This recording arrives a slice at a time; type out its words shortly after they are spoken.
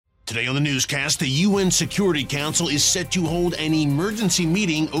Today on the newscast, the UN Security Council is set to hold an emergency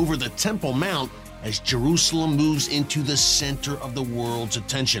meeting over the Temple Mount as Jerusalem moves into the center of the world's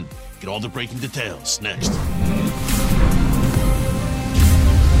attention. Get all the breaking details next.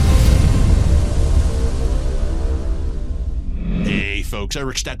 Hey folks,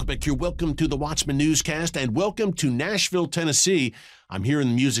 Eric Stakelbeck here. Welcome to the Watchman Newscast and welcome to Nashville, Tennessee. I'm here in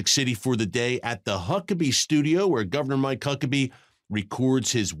the Music City for the day at the Huckabee Studio where Governor Mike Huckabee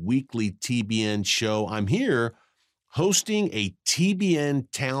records his weekly TBN show. I'm here hosting a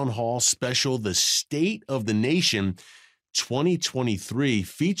TBN Town Hall special, The State of the Nation 2023,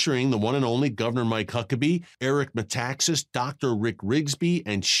 featuring the one and only Governor Mike Huckabee, Eric Metaxas, Dr. Rick Rigsby,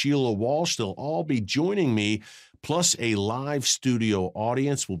 and Sheila Walsh. They'll all be joining me, plus a live studio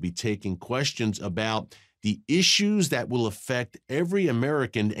audience. We'll be taking questions about the issues that will affect every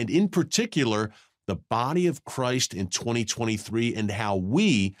American, and in particular, the body of Christ in 2023, and how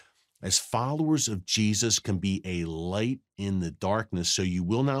we, as followers of Jesus, can be a light in the darkness. So you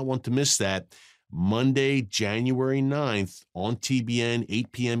will not want to miss that. Monday, January 9th on TBN,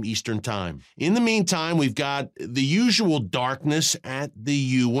 8 p.m. Eastern Time. In the meantime, we've got the usual darkness at the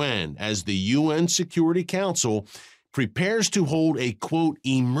UN as the UN Security Council prepares to hold a, quote,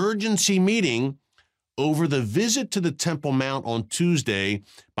 emergency meeting over the visit to the Temple Mount on Tuesday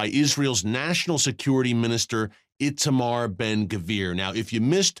by Israel's National Security Minister Itamar Ben-Gvir. Now, if you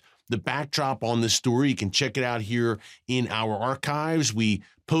missed the backdrop on this story, you can check it out here in our archives. We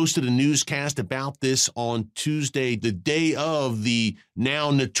posted a newscast about this on Tuesday, the day of the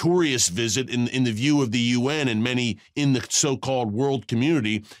now notorious visit in the view of the UN and many in the so-called world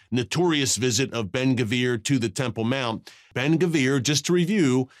community, notorious visit of Ben-Gvir to the Temple Mount. Ben-Gvir, just to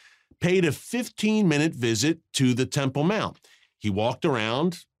review, paid a 15-minute visit to the Temple Mount. He walked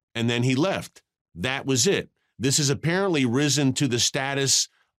around and then he left. That was it. This has apparently risen to the status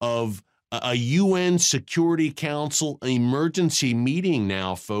of a UN Security Council emergency meeting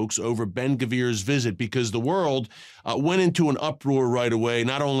now, folks, over Ben-Gvir's visit, because the world went into an uproar right away.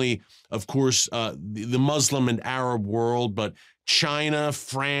 Not only, of course, the Muslim and Arab world, but China,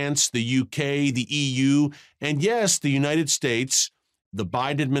 France, the UK, the EU, and yes, the United States, the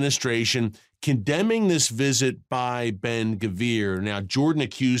Biden administration, condemning this visit by Ben-Gvir. Now, Jordan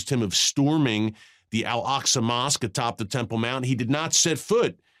accused him of storming the Al-Aqsa Mosque atop the Temple Mount. He did not set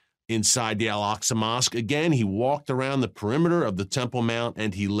foot inside the Al-Aqsa Mosque. Again, he walked around the perimeter of the Temple Mount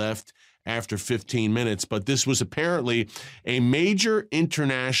and he left after 15 minutes. But this was apparently a major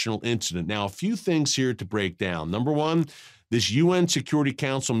international incident. Now, a few things here to break down. Number one, this UN Security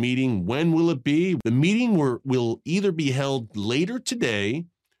Council meeting, when will it be? The meeting will either be held later today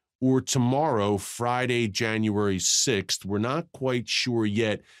or tomorrow, Friday, January 6th. We're not quite sure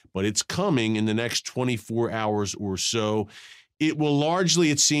yet, but it's coming in the next 24 hours or so. It will largely,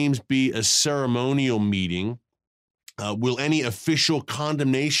 it seems, be a ceremonial meeting. Will any official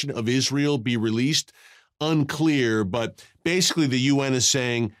condemnation of Israel be released? Unclear, but basically the UN is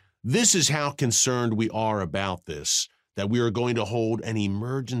saying this is how concerned we are about this, that we are going to hold an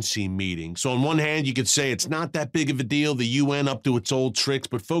emergency meeting. So on one hand, you could say it's not that big of a deal, the UN up to its old tricks,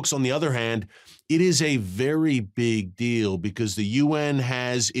 but folks, on the other hand, it is a very big deal because the UN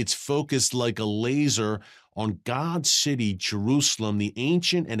has its focus like a laser on God's city, Jerusalem, the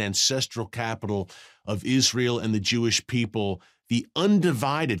ancient and ancestral capital of Israel and the Jewish people, the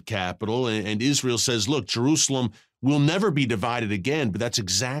undivided capital. And Israel says, look, Jerusalem will never be divided again, but that's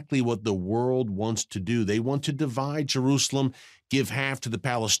exactly what the world wants to do. They want to divide Jerusalem, give half to the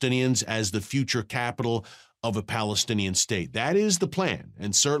Palestinians as the future capital of a Palestinian state. That is the plan.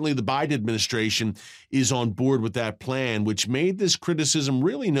 And certainly the Biden administration is on board with that plan, which made this criticism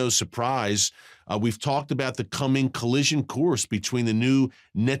really no surprise. We've talked about the coming collision course between the new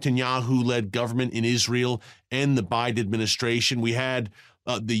Netanyahu-led government in Israel and the Biden administration. We had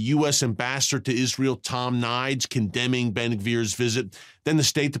the U.S. ambassador to Israel, Tom Nides, condemning Ben-Gvir's visit. Then the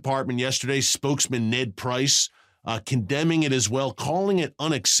State Department yesterday, spokesman Ned Price, condemning it as well, calling it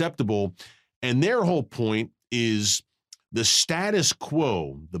unacceptable. And their whole point is the status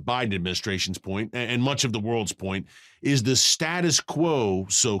quo, the Biden administration's point, and much of the world's point, is the status quo,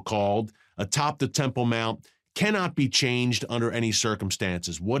 so-called, atop the Temple Mount cannot be changed under any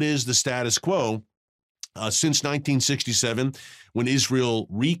circumstances. What is the status quo? Since 1967, when Israel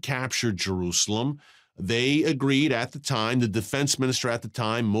recaptured Jerusalem, they agreed at the time, the defense minister at the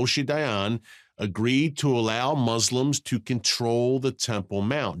time, Moshe Dayan, agreed to allow Muslims to control the Temple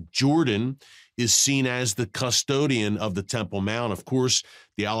Mount. Jordan is seen as the custodian of the Temple Mount. Of course,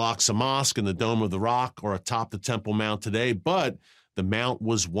 the Al-Aqsa Mosque and the Dome of the Rock are atop the Temple Mount today, but the Mount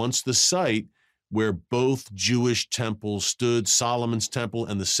was once the site where both Jewish temples stood, Solomon's temple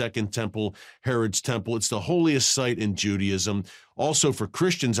and the second temple, Herod's temple. It's the holiest site in Judaism. Also for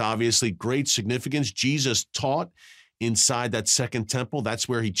Christians, obviously, great significance. Jesus taught inside that second temple. That's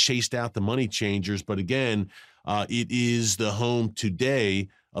where he chased out the money changers. But again, it is the home today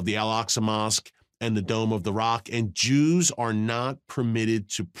of the Al-Aqsa Mosque and the Dome of the Rock, and Jews are not permitted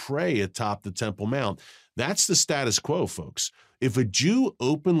to pray atop the Temple Mount. That's the status quo, folks. If a Jew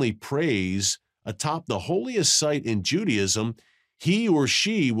openly prays atop the holiest site in Judaism, he or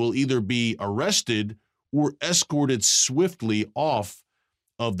she will either be arrested or escorted swiftly off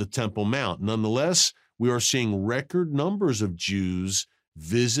of the Temple Mount. Nonetheless, we are seeing record numbers of Jews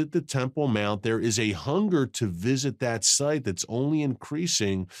visit the Temple Mount. There is a hunger to visit that site that's only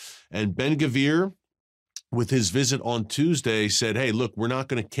increasing. And Ben-Gvir, with his visit on Tuesday, said, hey, look, we're not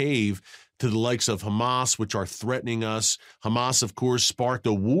going to cave to the likes of Hamas, which are threatening us. Hamas, of course, sparked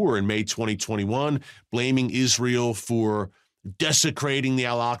a war in May 2021, blaming Israel for desecrating the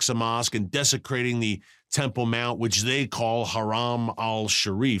Al-Aqsa Mosque and desecrating the Temple Mount, which they call Haram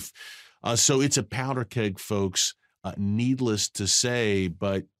al-Sharif. So it's a powder keg, folks, needless to say.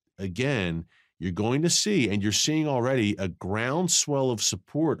 But again, you're going to see, and you're seeing already, a groundswell of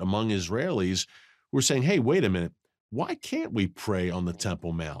support among Israelis who are saying, hey, wait a minute. Why can't we pray on the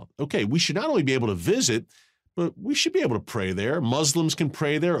Temple Mount? Okay, we should not only be able to visit, but we should be able to pray there. Muslims can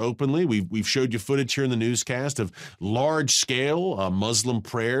pray there openly. We've showed you footage here in the newscast of large-scale Muslim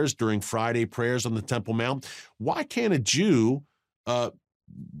prayers during Friday prayers on the Temple Mount. Why can't a Jew,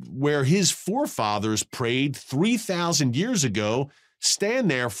 where his forefathers prayed 3,000 years ago, stand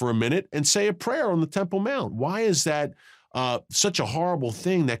there for a minute and say a prayer on the Temple Mount? Why is that such a horrible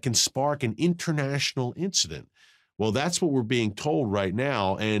thing that can spark an international incident? Well, that's what we're being told right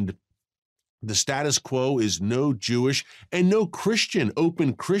now, and the status quo is no Jewish and no Christian,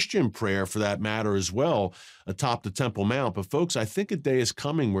 open Christian prayer for that matter as well atop the Temple Mount. But folks, I think a day is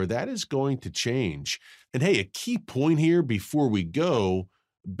coming where that is going to change. And hey, a key point here before we go,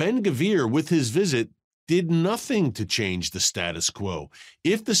 Ben-Gvir with his visit did nothing to change the status quo.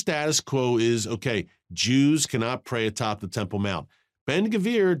 If the status quo is, okay, Jews cannot pray atop the Temple Mount,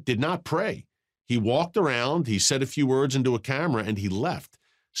 Ben-Gvir did not pray. He walked around, he said a few words into a camera, and he left.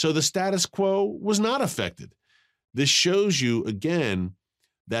 So the status quo was not affected. This shows you, again,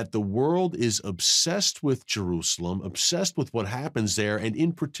 that the world is obsessed with Jerusalem, obsessed with what happens there, and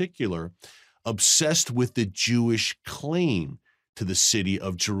in particular, obsessed with the Jewish claim to the city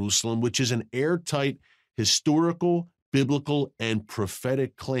of Jerusalem, which is an airtight historical, biblical, and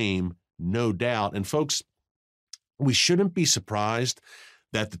prophetic claim, no doubt. And folks, we shouldn't be surprised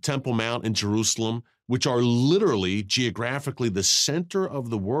that the Temple Mount in Jerusalem, which are literally geographically the center of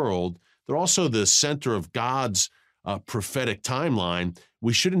the world, they're also the center of God's prophetic timeline.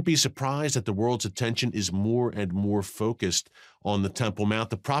 We shouldn't be surprised that the world's attention is more and more focused on the Temple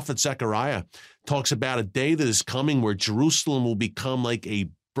Mount. The prophet Zechariah talks about a day that is coming where Jerusalem will become like a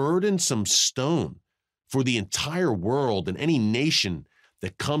burdensome stone for the entire world, and any nation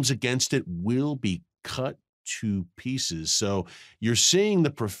that comes against it will be cut to pieces. So you're seeing the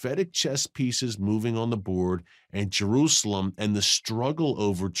prophetic chess pieces moving on the board, and Jerusalem and the struggle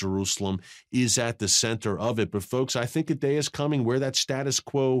over Jerusalem is at the center of it. But folks, I think a day is coming where that status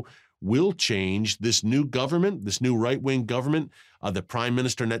quo will change. This new government, this new right-wing government, the Prime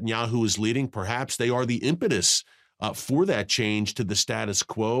Minister Netanyahu is leading, perhaps they are the impetus for that change to the status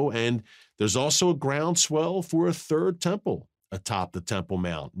quo. And there's also a groundswell for a third temple atop the Temple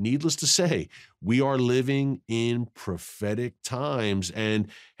Mount. Needless to say, we are living in prophetic times. And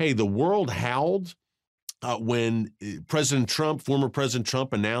hey, the world howled when former President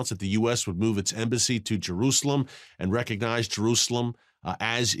Trump announced that the U.S. would move its embassy to Jerusalem and recognize Jerusalem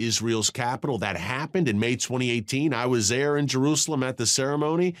as Israel's capital. That happened in May 2018. I was there in Jerusalem at the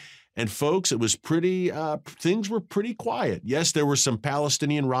ceremony. And folks, it was things were pretty quiet. Yes, there were some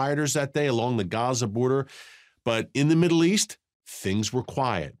Palestinian rioters that day along the Gaza border, but in the Middle East, things were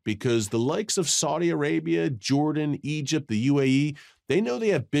quiet because the likes of Saudi Arabia, Jordan, Egypt, the UAE, they know they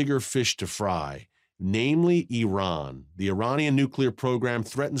have bigger fish to fry, namely Iran. The Iranian nuclear program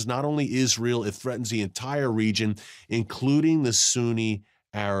threatens not only Israel, it threatens the entire region, including the Sunni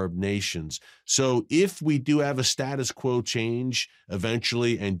Arab nations. So if we do have a status quo change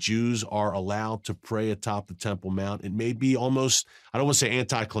eventually and Jews are allowed to pray atop the Temple Mount, it may be almost, I don't want to say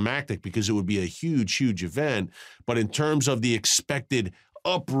anticlimactic because it would be a huge, huge event, but in terms of the expected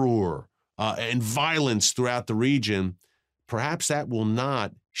uproar and violence throughout the region, perhaps that will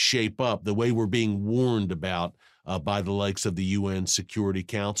not shape up the way we're being warned about by the likes of the UN Security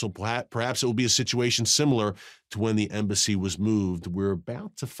Council. Perhaps it will be a situation similar to when the embassy was moved. We're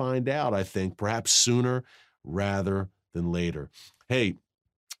about to find out, I think, perhaps sooner rather than later. Hey,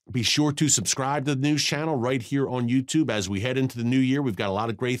 be sure to subscribe to the news channel right here on YouTube. As we head into the new year, we've got a lot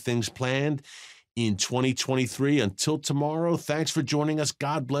of great things planned in 2023. Until tomorrow, thanks for joining us.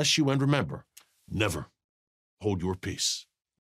 God bless you. And remember, never hold your peace.